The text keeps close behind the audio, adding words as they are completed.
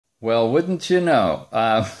Well, wouldn't you know,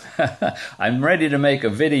 I'm ready to make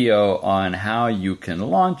a video on how you can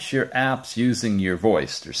launch your apps using your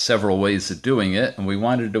voice. There's several ways of doing it, and we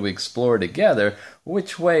wanted to explore together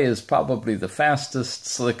which way is probably the fastest,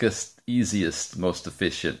 slickest, easiest, most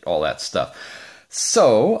efficient, all that stuff.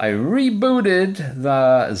 So I rebooted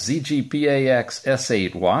the ZGPAX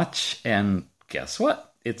S8 watch, and guess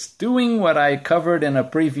what? It's doing what I covered in a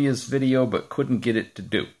previous video but couldn't get it to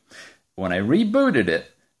do. When I rebooted it,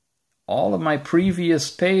 all of my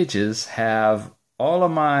previous pages have all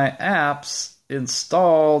of my apps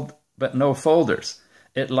installed, but no folders.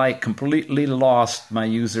 It like completely lost my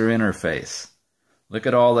user interface. Look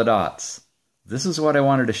at all the dots. This is what I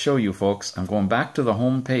wanted to show you, folks. I'm going back to the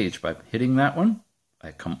home page by hitting that one.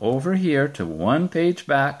 I come over here to one page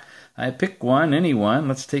back. I pick one, any one.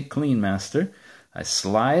 Let's take Clean Master. I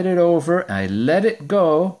slide it over. I let it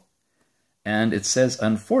go. And it says,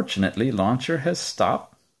 unfortunately, launcher has stopped.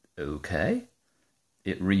 Okay,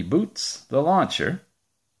 it reboots the launcher,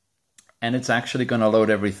 and it's actually going to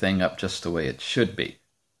load everything up just the way it should be.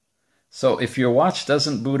 So if your watch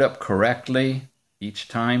doesn't boot up correctly each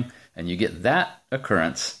time, and you get that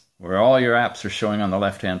occurrence where all your apps are showing on the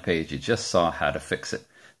left-hand page, you just saw how to fix it.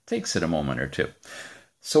 Takes it a moment or two.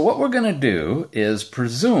 So what we're going to do is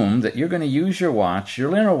presume that you're going to use your watch,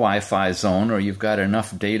 you're in a Wi-Fi zone, or you've got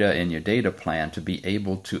enough data in your data plan to be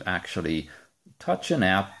able to actually touch an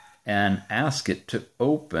app and ask it to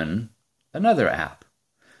open another app.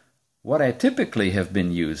 What I typically have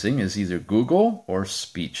been using is either Google or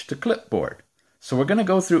speech to clipboard. So we're going to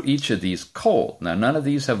go through each of these cold. Now, none of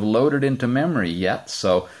these have loaded into memory yet,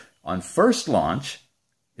 so on first launch,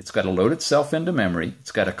 it's got to load itself into memory,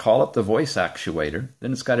 it's got to call up the voice actuator,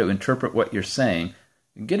 then it's got to interpret what you're saying,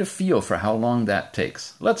 and get a feel for how long that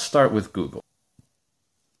takes. Let's start with Google.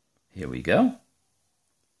 Here we go.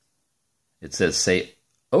 It says, say,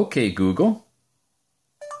 "Okay, Google,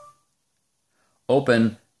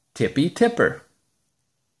 open Tippy Tipper."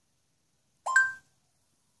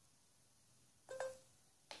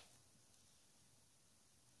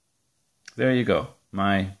 There you go,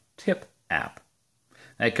 my tip app.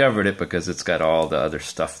 I covered it because it's got all the other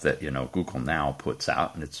stuff that, Google Now puts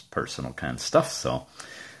out, and it's personal kind of stuff, so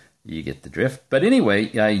you get the drift. But anyway,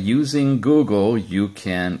 using Google, you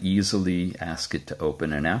can easily ask it to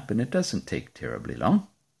open an app, and it doesn't take terribly long.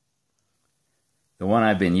 The one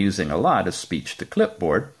I've been using a lot is speech to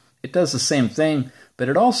clipboard. It does the same thing, but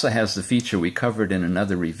it also has the feature we covered in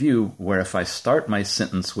another review where if I start my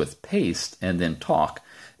sentence with paste and then talk,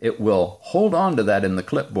 it will hold on to that in the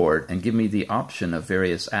clipboard and give me the option of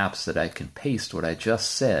various apps that I can paste what I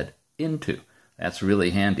just said into. That's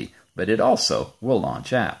really handy, but it also will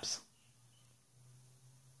launch apps.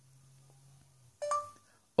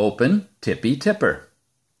 Open Tippy Tipper.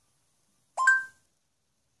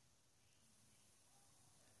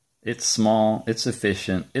 It's small, it's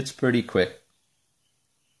efficient, it's pretty quick.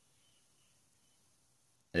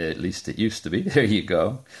 At least it used to be. There you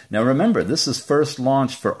go. Now remember, this is first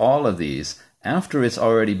launch for all of these. After it's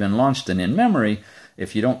already been launched and in memory,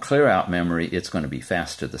 if you don't clear out memory, it's going to be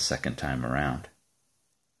faster the second time around.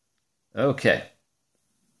 Okay.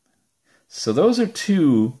 So those are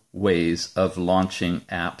two ways of launching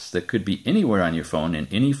apps that could be anywhere on your phone in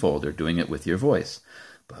any folder, doing it with your voice.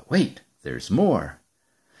 But wait, there's more.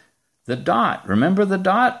 The dot. Remember the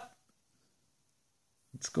dot?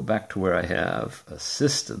 Let's go back to where I have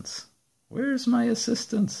assistance. Where's my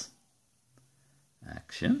assistance?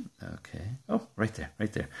 Action. Okay. Oh, right there,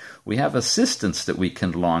 right there. We have assistants that we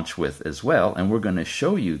can launch with as well, and we're going to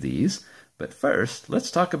show you these. But first,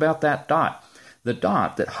 let's talk about that dot. The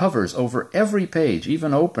dot that hovers over every page,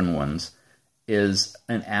 even open ones, is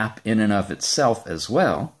an app in and of itself as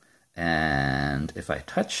well. And if I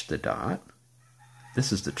touch the dot,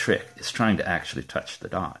 this is the trick. It's trying to actually touch the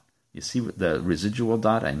dot. You see the residual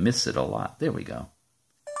dot? I miss it a lot. There we go.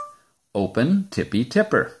 Open Tippy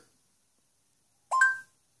Tipper.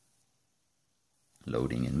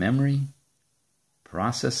 Loading in memory.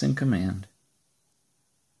 Processing command.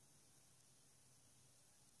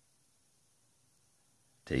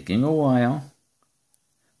 Taking a while.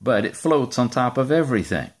 But it floats on top of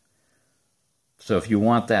everything. So if you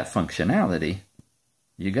want that functionality,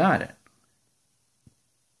 you got it.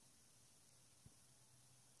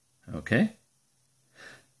 Okay,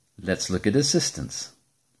 let's look at assistants.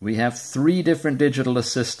 We have 3 different digital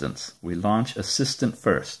assistants. We launch assistant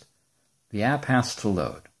first. The app has to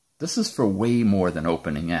load. This is for way more than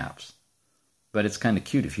opening apps, but it's kind of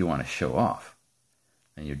cute if you want to show off.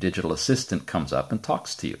 And your digital assistant comes up and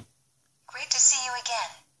talks to you. Great to see you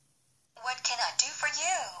again. What can I do for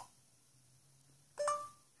you?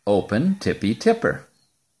 Open Tippy Tipper.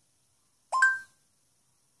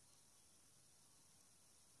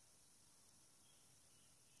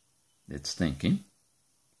 It's thinking,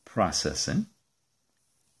 processing.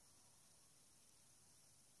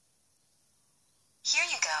 Here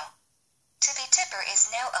you go. Tippy Tipper is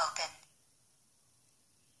now open.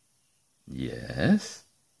 Yes.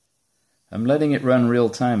 I'm letting it run real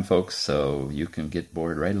time, folks, so you can get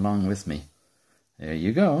bored right along with me. There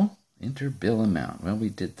you go. Enter bill amount. Well, we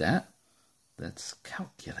did that. Let's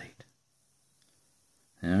calculate.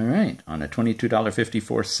 All right. On a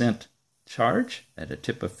 $22.54 charge at a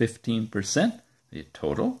tip of 15%, the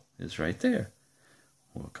total is right there.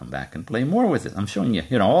 We'll come back and play more with it. I'm showing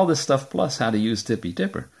you, all this stuff plus how to use Tippy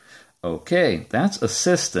Tipper. Okay, that's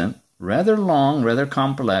Assistant. Rather long, rather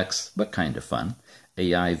complex, but kind of fun.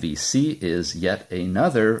 AIVC is yet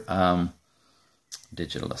another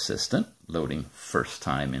digital assistant, loading first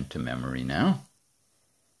time into memory now.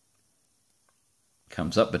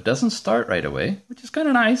 Comes up but doesn't start right away, which is kind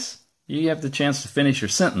of nice. You have the chance to finish your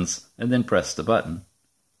sentence and then press the button.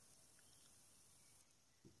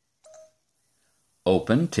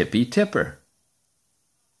 Open Tippy Tipper.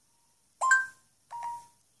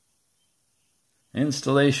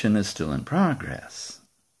 Installation is still in progress.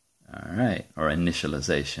 All right, or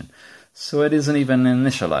initialization. So it isn't even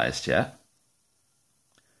initialized yet.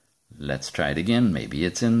 Let's try it again. Maybe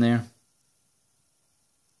it's in there.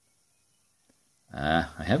 I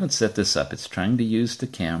haven't set this up. It's trying to use the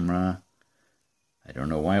camera. I don't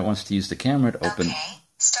know why it wants to use the camera to open. Okay,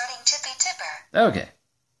 starting Tippy Tipper. Okay,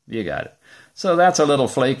 you got it. So that's a little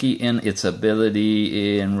flaky in its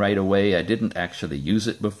ability in right away. I didn't actually use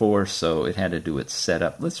it before, so it had to do its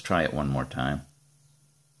setup. Let's try it one more time.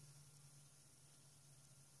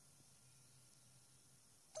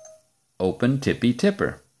 Open Tippy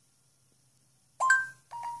Tipper.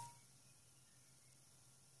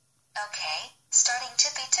 Okay, starting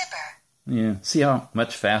Tippy Tipper. Yeah, see how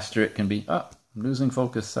much faster it can be? Oh, I'm losing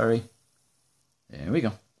focus, sorry. There we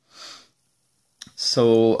go.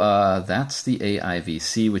 So that's the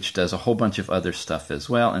AIVC, which does a whole bunch of other stuff as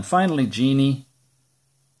well. And finally, Jeanie,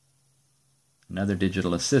 another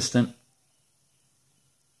digital assistant.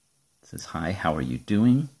 It says, hi, how are you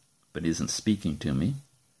doing? But isn't speaking to me.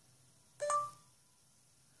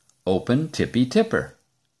 Open Tippy Tipper.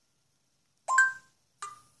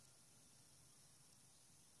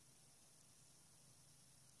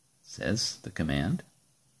 Says the command,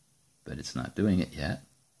 but it's not doing it yet.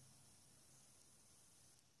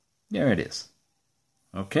 There it is.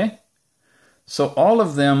 Okay? So all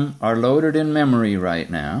of them are loaded in memory right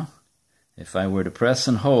now. If I were to press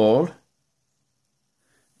and hold,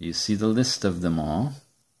 you see the list of them all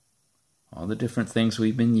the different things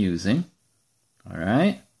we've been using. All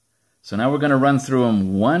right? So now we're going to run through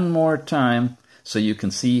them one more time so you can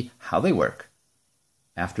see how they work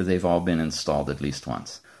after they've all been installed at least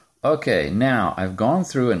once. Okay, now I've gone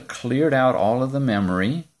through and cleared out all of the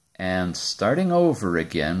memory, and starting over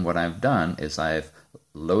again, what I've done is I've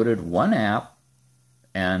loaded one app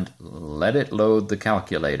and let it load the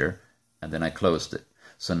calculator, and then I closed it.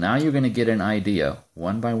 So now you're going to get an idea,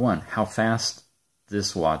 one by one, how fast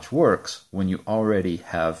this watch works when you already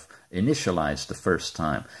have initialized the first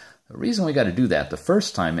time. The reason we got to do that, the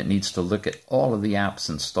first time it needs to look at all of the apps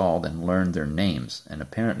installed and learn their names, and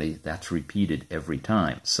apparently that's repeated every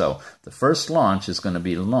time. So the first launch is going to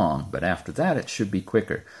be long, but after that it should be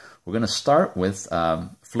quicker. We're going to start with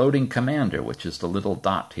Floating Commander, which is the little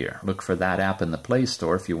dot here. Look for that app in the Play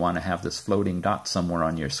Store if you want to have this floating dot somewhere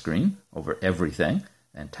on your screen over everything,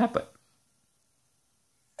 and tap it.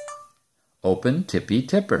 Open Tippy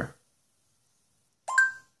Tipper.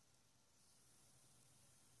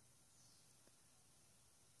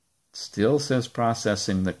 Still says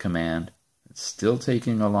processing the command. It's still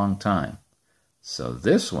taking a long time. So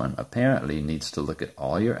this one apparently needs to look at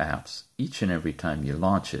all your apps each and every time you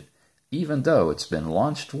launch it, even though it's been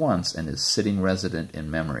launched once and is sitting resident in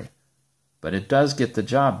memory. But it does get the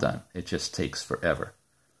job done. It just takes forever.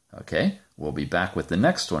 Okay, we'll be back with the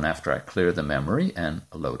next one after I clear the memory and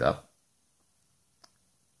load up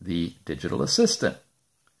the digital assistant.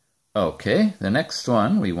 Okay, the next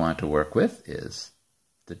one we want to work with is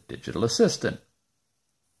the digital assistant.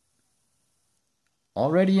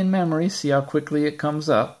 Already in memory, see how quickly it comes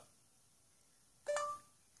up.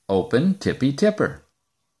 Open Tippy Tipper.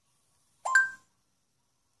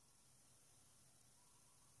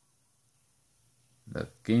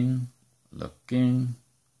 Looking, looking,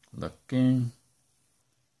 looking.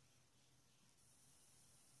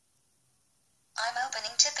 I'm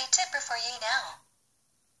opening Tippy Tipper for you now.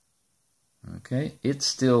 Okay, it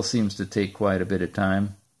still seems to take quite a bit of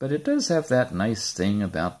time, but it does have that nice thing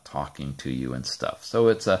about talking to you and stuff. So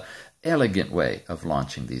it's an elegant way of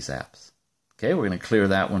launching these apps. Okay, we're going to clear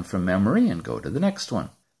that one from memory and go to the next one.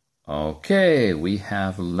 Okay, we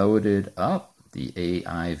have loaded up the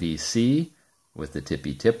AIVC with the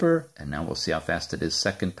tippy tipper, and now we'll see how fast it is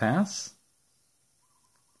second pass.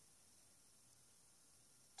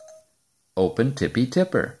 Open tippy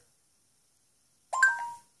tipper.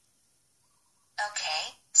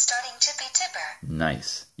 Okay, starting tippy tipper.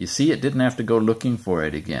 Nice. You see, it didn't have to go looking for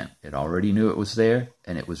it again. It already knew it was there,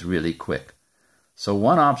 and it was really quick. So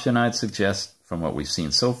one option I'd suggest from what we've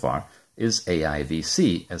seen so far is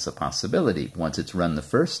AIVC as a possibility. Once it's run the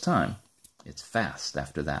first time, it's fast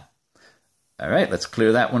after that. All right, let's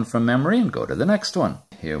clear that one from memory and go to the next one.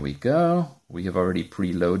 Here we go. We have already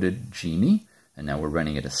preloaded Jeanie, and now we're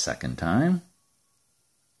running it a second time.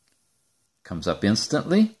 Comes up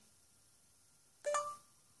instantly.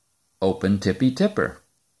 Open tippy tipper.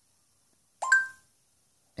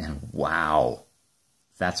 And wow,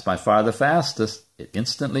 that's by far the fastest. It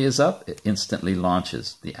instantly is up. It instantly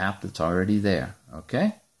launches the app that's already there.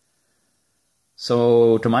 Okay?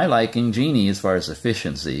 So, to my liking, Jeanie as far as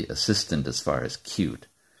efficiency, Assistant as far as cute,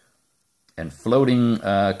 and Floating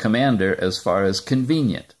Commander as far as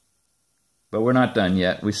convenient. But we're not done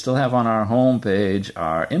yet. We still have on our home page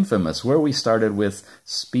our infamous, where we started with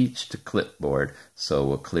speech to clipboard. So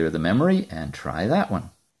we'll clear the memory and try that one.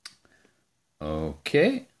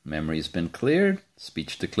 Okay, memory's been cleared.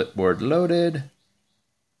 Speech to clipboard loaded.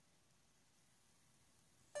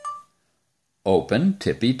 Open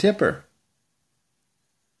tippy tipper.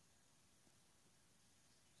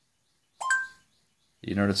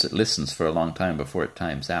 You notice it listens for a long time before it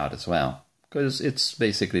times out as well, because it's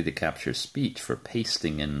basically to capture speech for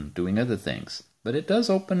pasting and doing other things. But it does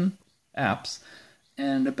open apps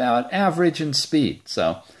and about average in speed.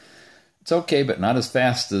 So it's okay, but not as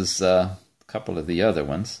fast as a couple of the other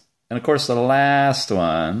ones. And of course, the last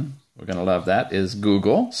one, we're going to love that, is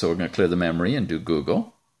Google. So we're going to clear the memory and do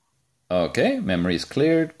Google. Okay, memory is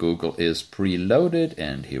cleared. Google is preloaded,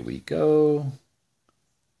 and here we go.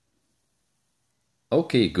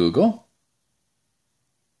 Okay, Google.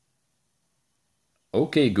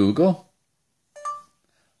 Okay, Google.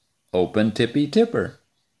 Open tippy tipper.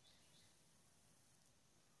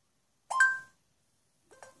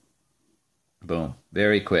 Boom.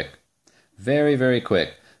 Very quick. Very, very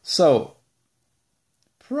quick. So,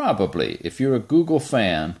 probably, if you're a Google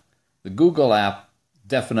fan, the Google app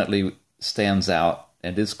definitely stands out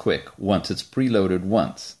and is quick once it's preloaded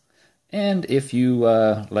once. And if you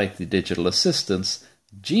like the digital assistants,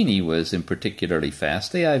 Jeanie was in particularly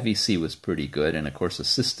fast. AIVC was pretty good, and of course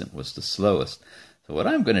Assistant was the slowest. So what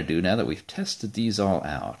I'm going to do now that we've tested these all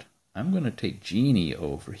out, I'm going to take Jeanie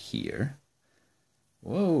over here.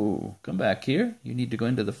 Whoa, come back here. You need to go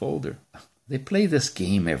into the folder. They play this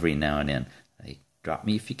game every now and then. Like, drop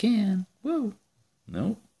me if you can. Whoa,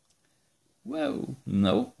 no. Whoa,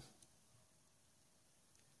 no.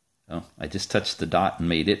 Oh, I just touched the dot and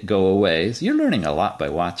made it go away. So you're learning a lot by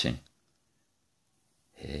watching.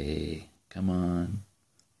 Hey, come on.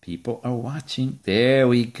 People are watching. There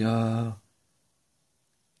we go.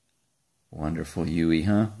 Wonderful Yui,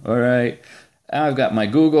 huh? All right. I've got my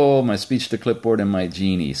Google, my speech to clipboard, and my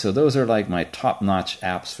Jeanie. So those are like my top-notch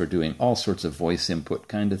apps for doing all sorts of voice input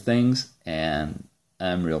kind of things. And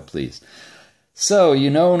I'm real pleased. So you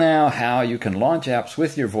know now how you can launch apps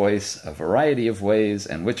with your voice, a variety of ways,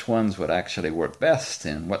 and which ones would actually work best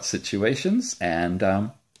in what situations. And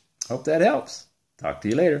hope that helps. Talk to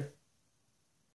you later.